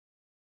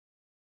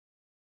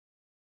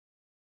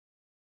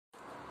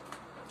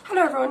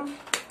Hello everyone.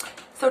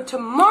 So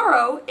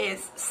tomorrow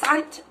is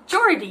St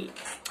Jordi,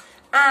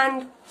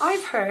 and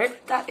I've heard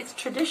that it's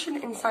tradition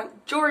in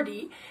St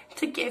Jordi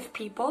to give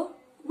people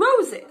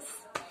roses.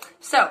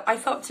 So I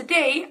thought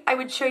today I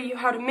would show you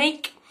how to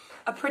make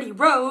a pretty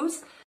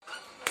rose.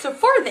 So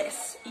for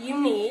this you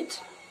need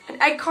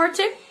an egg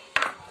carton,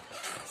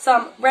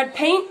 some red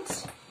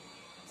paint,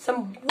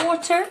 some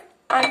water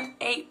and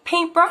a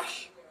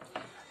paintbrush,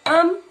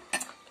 and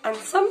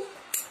some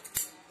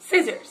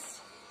scissors.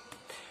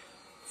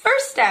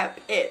 First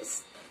step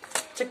is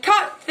to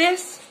cut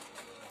this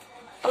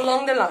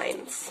along the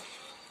lines.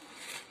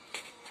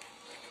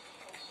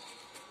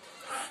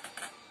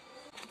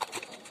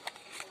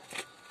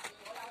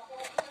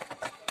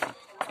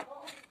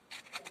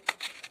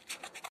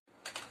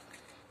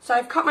 So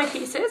I've cut my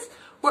pieces.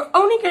 We're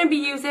only going to be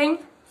using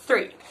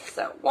 3.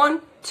 So 1,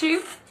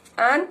 2,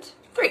 and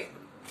 3.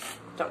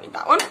 Don't need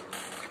that one.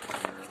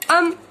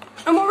 And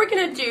what we're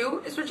going to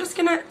do is we're just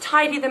going to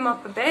tidy them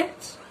up a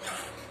bit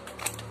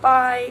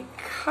by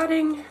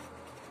cutting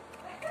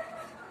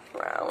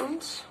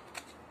around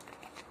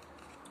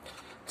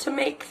to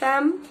make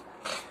them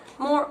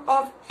more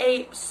of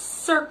a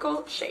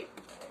circle shape.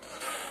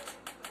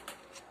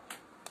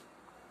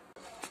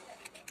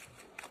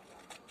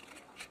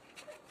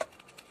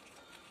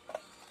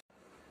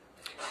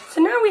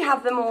 So now we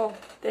have them all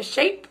this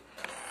shape.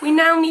 We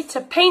now need to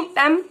paint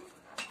them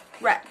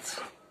red.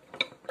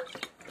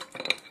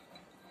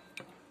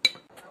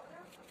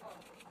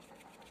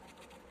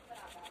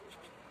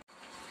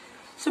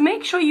 So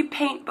make sure you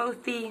paint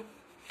both the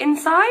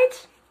inside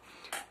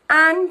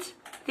and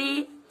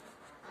the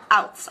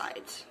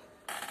outside.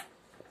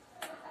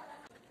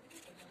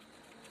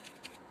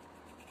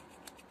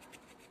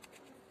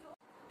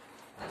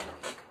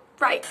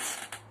 Right,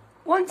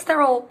 once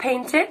they're all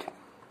painted,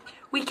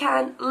 we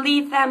can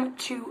leave them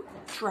to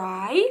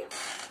dry.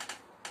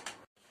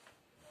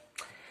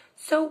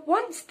 So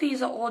once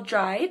these are all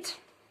dried,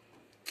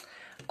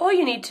 all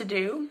you need to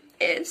do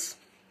is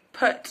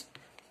put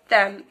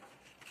them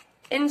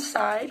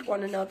inside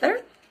one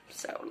another,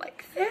 so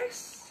like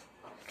this,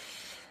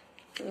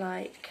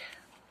 like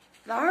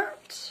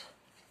that,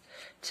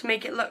 to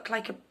make it look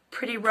like a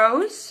pretty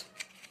rose.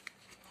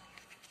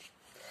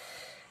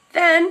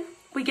 Then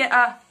we get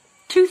a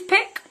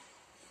toothpick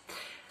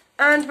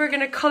and we're going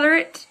to colour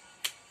it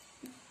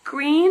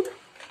green.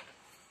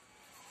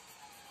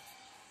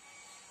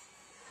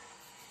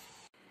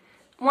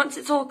 Once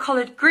it's all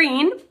coloured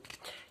green,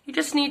 you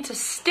just need to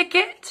stick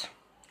it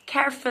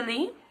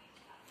carefully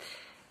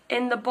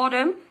in the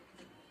bottom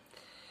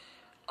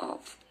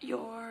of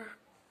your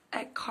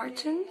egg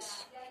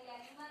cartons.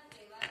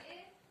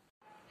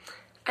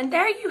 And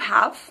there you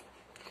have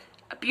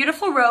a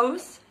beautiful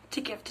rose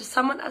to give to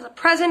someone as a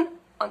present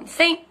on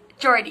St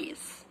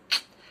Jordi's.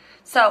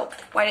 So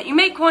why don't you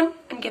make one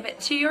and give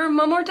it to your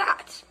mum or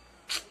dad?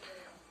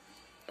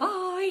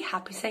 Bye,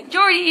 happy St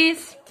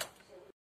Jordi's.